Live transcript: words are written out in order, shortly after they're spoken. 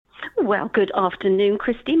Well, good afternoon,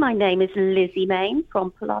 Christy. My name is Lizzy Main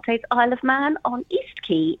from Pilates Isle of Man on East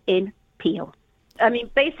Quay in Peel. I mean,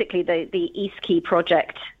 basically, the East Quay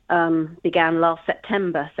project began last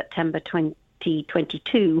September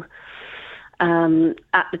 2022.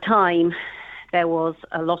 At the time, there was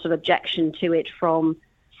a lot of objection to it from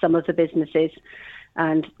some of the businesses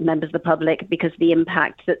and members of the public because of the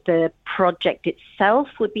impact that the project itself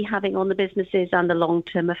would be having on the businesses and the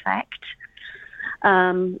long-term effect.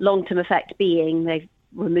 Long-term effect being they've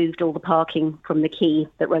removed all the parking from the quay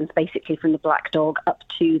that runs basically from the Black Dog up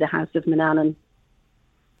to the House of Manannan.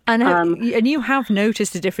 And you have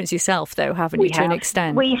noticed a difference yourself, though, haven't you, to an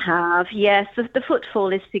extent? We have, yes. The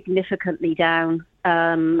footfall is significantly down.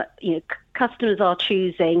 Customers are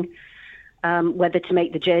choosing whether to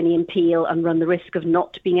make the journey in Peel and run the risk of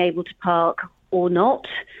not being able to park or not.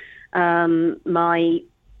 My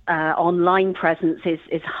online presence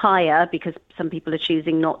is higher because some people are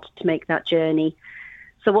choosing not to make that journey.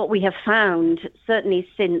 So what we have found, certainly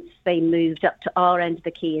since they moved up to our end of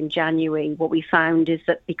the quay in January, what we found is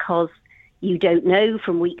that because you don't know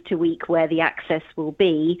from week to week where the access will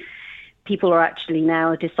be, people are actually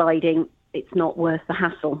now deciding it's not worth the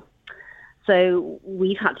hassle. So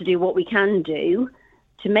we've had to do what we can do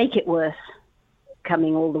to make it worth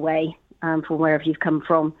coming all the way from wherever you've come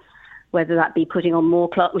from, whether that be putting on more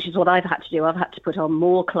classes, which is what I've had to do. I've had to put on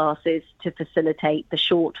more classes to facilitate the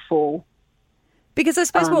shortfall. Because I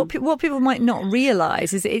suppose what people might not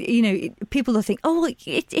realise is, people will think,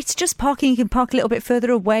 it's just parking, you can park a little bit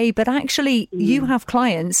further away, but actually you have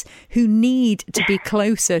clients who need to be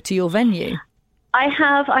closer to your venue. I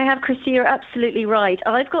have, Christy, you're absolutely right.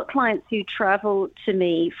 I've got clients who travel to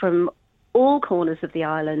me from all corners of the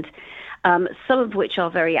island, some of which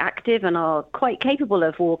are very active and are quite capable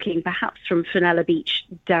of walking, perhaps from Fenella Beach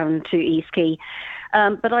down to East Quay.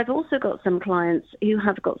 But I've also got some clients who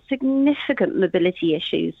have got significant mobility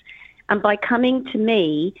issues. And by coming to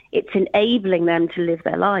me, it's enabling them to live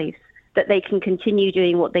their lives, that they can continue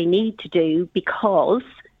doing what they need to do because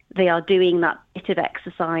they are doing that bit of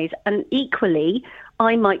exercise. And equally,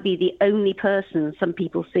 I might be the only person some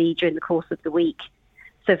people see during the course of the week.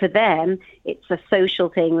 So for them, it's a social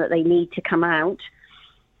thing that they need to come out.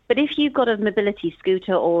 But if you've got a mobility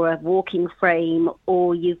scooter or a walking frame,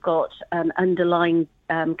 or you've got an underlying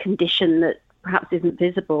condition that perhaps isn't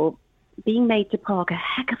visible, being made to park a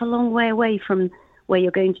heck of a long way away from where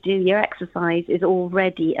you're going to do your exercise is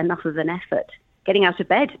already enough of an effort. Getting out of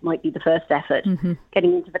bed might be the first effort. Mm-hmm.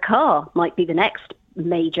 Getting into the car might be the next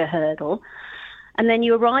major hurdle. And then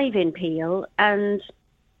you arrive in Peel and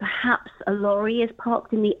perhaps a lorry is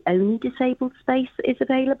parked in the only disabled space that is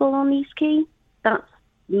available on East Quay. That's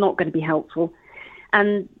not going to be helpful.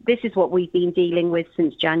 And this is what we've been dealing with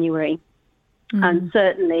since January. And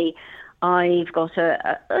certainly I've got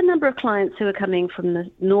a number of clients who are coming from the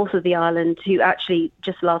north of the island who actually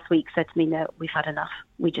just last week said to me, no, we've had enough.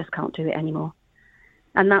 We just can't do it anymore.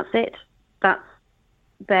 And that's it. That's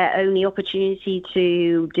their only opportunity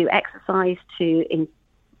to do exercise, to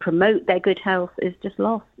promote their good health is just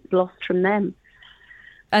lost from them.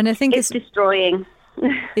 And I think it's destroying.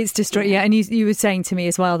 It's destroying, yeah. And you were saying to me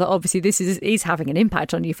as well that obviously this is having an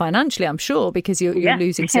impact on you financially, I'm sure, because you're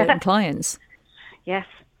losing certain clients. Yes,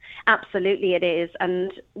 absolutely it is.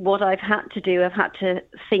 And what I've had to do, I've had to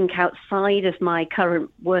think outside of my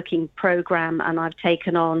current working programme, and I've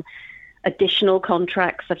taken on additional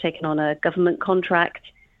contracts. I've taken on a government contract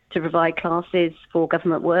to provide classes for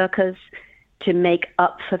government workers to make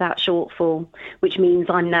up for that shortfall, which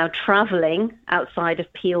means I'm now travelling outside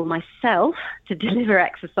of Peel myself to deliver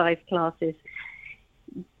exercise classes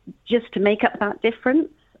just to make up that difference.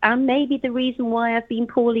 And maybe the reason why I've been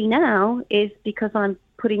poorly now is because I'm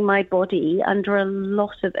putting my body under a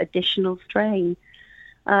lot of additional strain.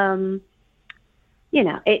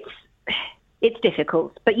 It's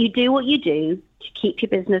difficult, but you do what you do to keep your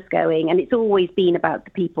business going. And it's always been about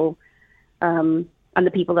the people and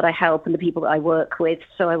the people that I help and the people that I work with.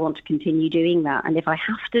 So I want to continue doing that. And if I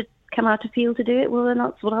have to come out of Peel to do it, well, then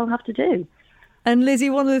that's what I'll have to do. And Lizzy,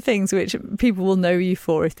 one of the things which people will know you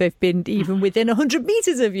for if they've been even within 100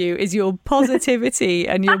 metres of you is your positivity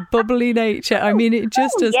and your bubbly nature. I mean, it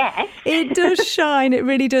just does. Yes. It does shine. It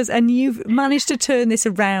really does. And you've managed to turn this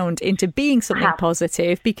around into being something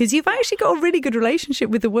positive because you've actually got a really good relationship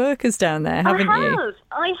with the workers down there, haven't you?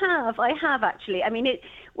 I have actually. I mean,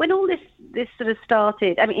 when all this sort of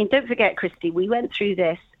started, I mean, don't forget, Christy, we went through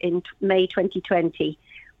this in May 2020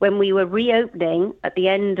 when we were reopening at the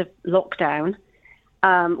end of lockdown.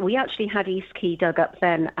 We actually had East Quay dug up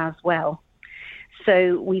then as well.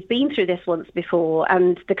 So we've been through this once before,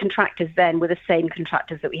 and the contractors then were the same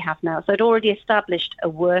contractors that we have now. So I'd already established a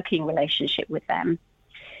working relationship with them.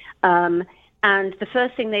 And the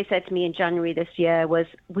first thing they said to me in January this year was,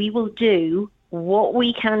 we will do what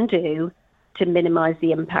we can do to minimise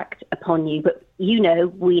the impact upon you. But we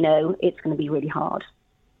know it's going to be really hard.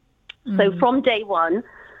 So from day one,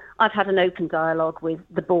 I've had an open dialogue with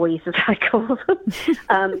the boys, as I call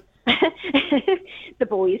them. The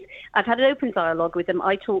boys. I've had an open dialogue with them.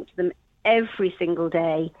 I talk to them every single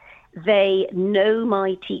day. They know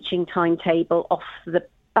my teaching timetable off the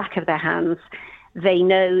back of their hands. They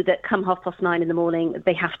know that come 9:30 in the morning,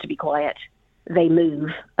 they have to be quiet. They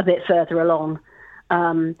move a bit further along.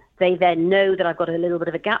 They then know that I've got a little bit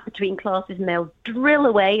of a gap between classes, and they'll drill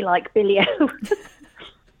away like Billy O.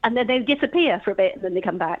 And then they disappear for a bit, and then they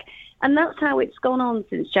come back. And that's how it's gone on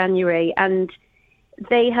since January. And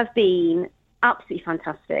they have been absolutely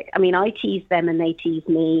fantastic. I mean, I tease them and they tease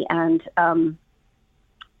me, and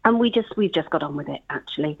we've just got on with it,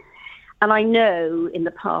 actually. And I know in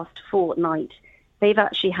the past fortnight, they've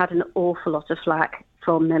actually had an awful lot of flack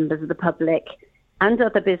from members of the public and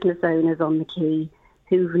other business owners on the quay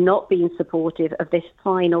who've not been supportive of this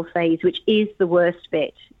final phase, which is the worst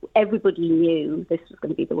bit. Everybody knew this was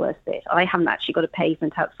going to be the worst bit. I haven't actually got a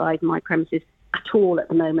pavement outside my premises at all at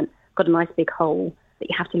the moment. Got a nice big hole that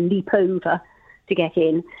you have to leap over to get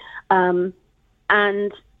in. And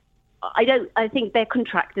I think they're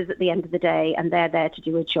contractors at the end of the day, and they're there to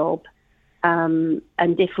do a job. And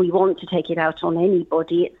if we want to take it out on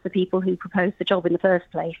anybody, it's the people who proposed the job in the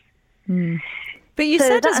first place. But you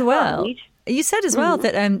said as well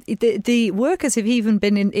that the workers have even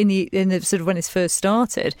been in the sort of when it's first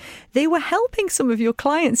started, they were helping some of your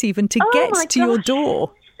clients even to get to your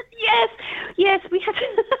door. Yes, we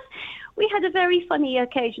had a very funny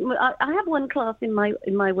occasion. I have one class in my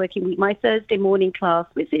working week, my Thursday morning class,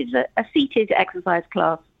 which is a seated exercise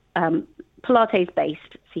class,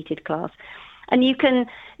 Pilates-based seated class. And you can,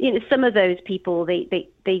 some of those people,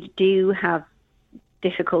 they do have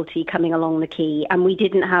difficulty coming along the quay, and we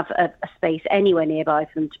didn't have a space anywhere nearby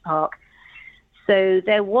for them to park. So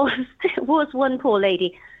there was one poor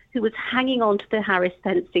lady who was hanging on to the Harris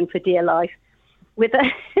fencing for dear life with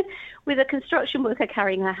a construction worker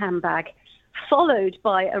carrying her handbag, followed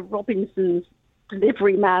by a Robinson's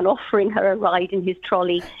delivery man offering her a ride in his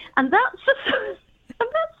trolley. And that's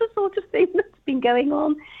the sort of thing that's been going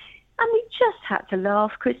on. And we just had to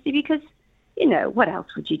laugh, Christy, because, what else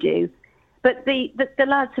would you do? But the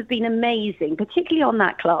lads have been amazing, particularly on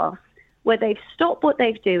that class, where they've stopped what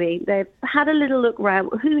they're doing. They've had a little look around.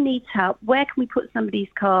 Who needs help? Where can we put somebody's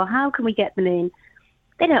car? How can we get them in?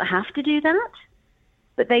 They don't have to do that,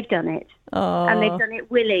 but they've done it. Oh. And they've done it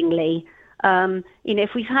willingly.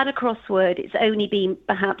 If we've had a crossword, it's only been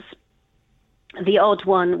perhaps the odd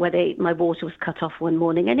one where my water was cut off one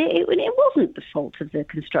morning, and it wasn't the fault of the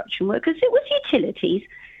construction workers. It was utilities.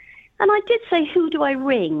 And I did say, who do I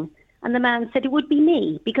ring? And the man said it would be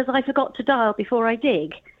me because I forgot to dial before I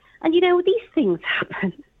dig. And, these things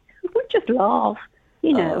happen. We just laugh,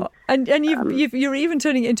 Oh, and you're even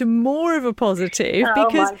turning it into more of a positive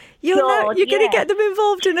because you're going to get them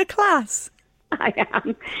involved in a class. I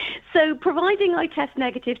am. So providing I test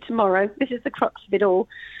negative tomorrow, this is the crux of it all,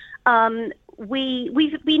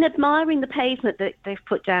 we've been admiring the pavement that they've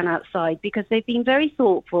put down outside because they've been very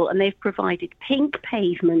thoughtful, and they've provided pink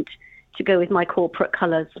pavement to go with my corporate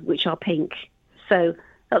colours, which are pink. So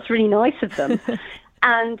that's really nice of them.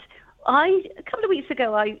 And a couple of weeks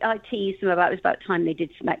ago, I teased them it was about time they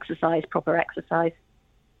did some exercise, proper exercise.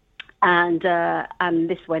 And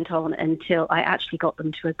this went on until I actually got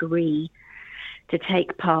them to agree to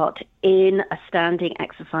take part in a standing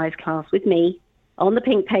exercise class with me on the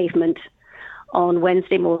pink pavement on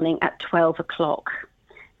Wednesday morning at 12 o'clock.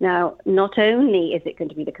 Now, not only is it going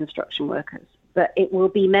to be the construction workers, but it will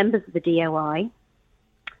be members of the DOI,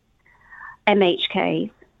 MHKs,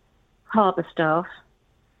 harbour staff,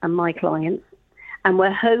 and my clients. And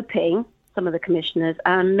we're hoping some of the commissioners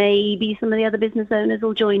and maybe some of the other business owners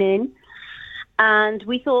will join in. And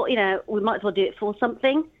we thought, we might as well do it for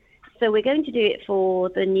something. So we're going to do it for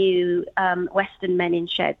the new Western Men in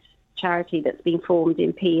Sheds charity that's been formed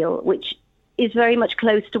in Peel, which is very much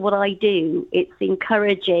close to what I do. It's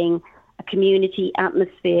encouraging a community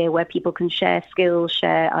atmosphere where people can share skills,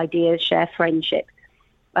 share ideas, share friendship,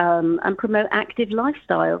 and promote active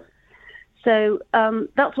lifestyles. So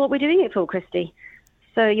that's what we're doing it for, Christy.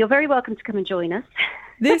 So you're very welcome to come and join us.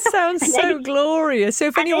 This sounds so glorious. So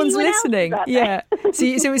if anyone's listening, so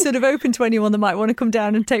it's sort of open to anyone that might want to come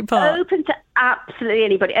down and take part. Open to absolutely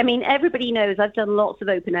anybody. I mean, everybody knows I've done lots of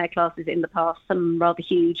open air classes in the past, some rather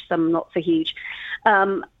huge, some not so huge.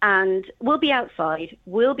 And we'll be outside.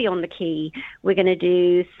 We'll be on the quay. We're going to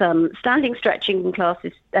do some standing stretching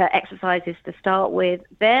classes, exercises to start with.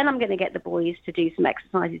 Then I'm going to get the boys to do some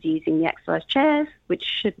exercises using the exercise chairs, which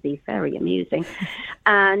should be very amusing.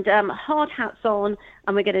 And hard hats on,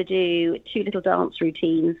 and we're going to do 2 little dance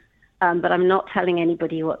routines. But I'm not telling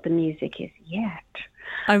anybody what the music is yet.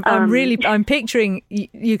 I'm picturing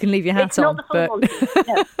you can leave your hat on. It's not the full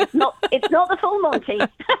Monty. No, it's not the full Monty.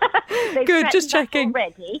 Good, just checking.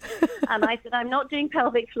 Already. And I said, I'm not doing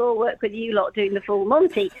pelvic floor work with you lot doing the full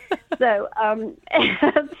Monty. So,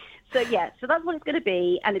 so that's what it's going to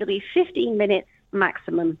be. And it'll be 15 minutes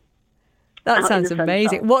maximum. That sounds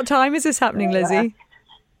amazing. What time is this happening, Lizzy?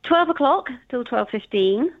 12 o'clock till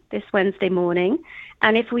 12:15 this Wednesday morning.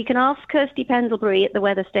 And if we can ask Kirsty Pendlebury at the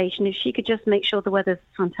weather station if she could just make sure the weather's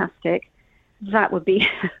fantastic, that would be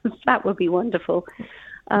wonderful.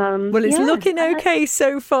 Well, it's looking okay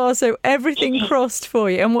so far, so everything crossed for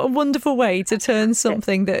you. And what a wonderful way to turn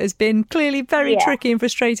something that has been clearly very tricky and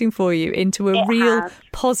frustrating for you into a real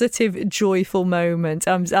positive, joyful moment.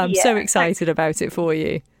 I'm so excited about it for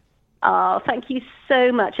you. Oh, thank you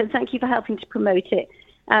so much. And thank you for helping to promote it.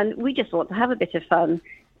 And we just want to have a bit of fun.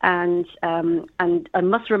 And I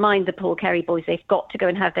must remind the Paul Kerry boys they've got to go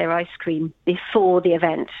and have their ice cream before the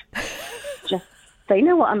event. Just so you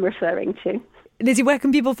know what I'm referring to. Lizzy, where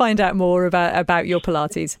can people find out more about your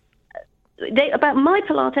Pilates? About my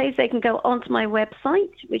Pilates, they can go onto my website,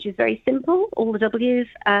 which is very simple, all the W's,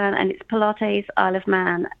 and it's Pilates Isle of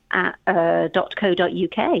Man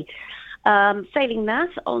 .co.uk. Failing that,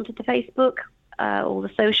 onto the Facebook, all the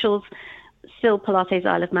socials, still Pilates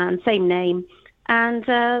Isle of Man, same name. And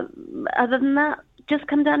other than that, just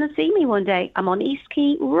come down and see me one day. I'm on East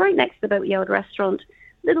Quay, right next to the Boatyard restaurant,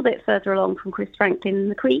 a little bit further along from Chris Franklin in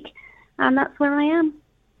the creek, and that's where I am.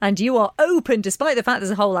 And you are open, despite the fact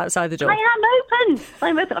there's a hole outside the door. I am open.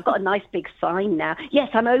 I'm open. I've got a nice big sign now. Yes,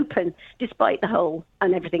 I'm open, despite the hole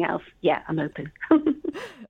and everything else. Yeah, I'm open.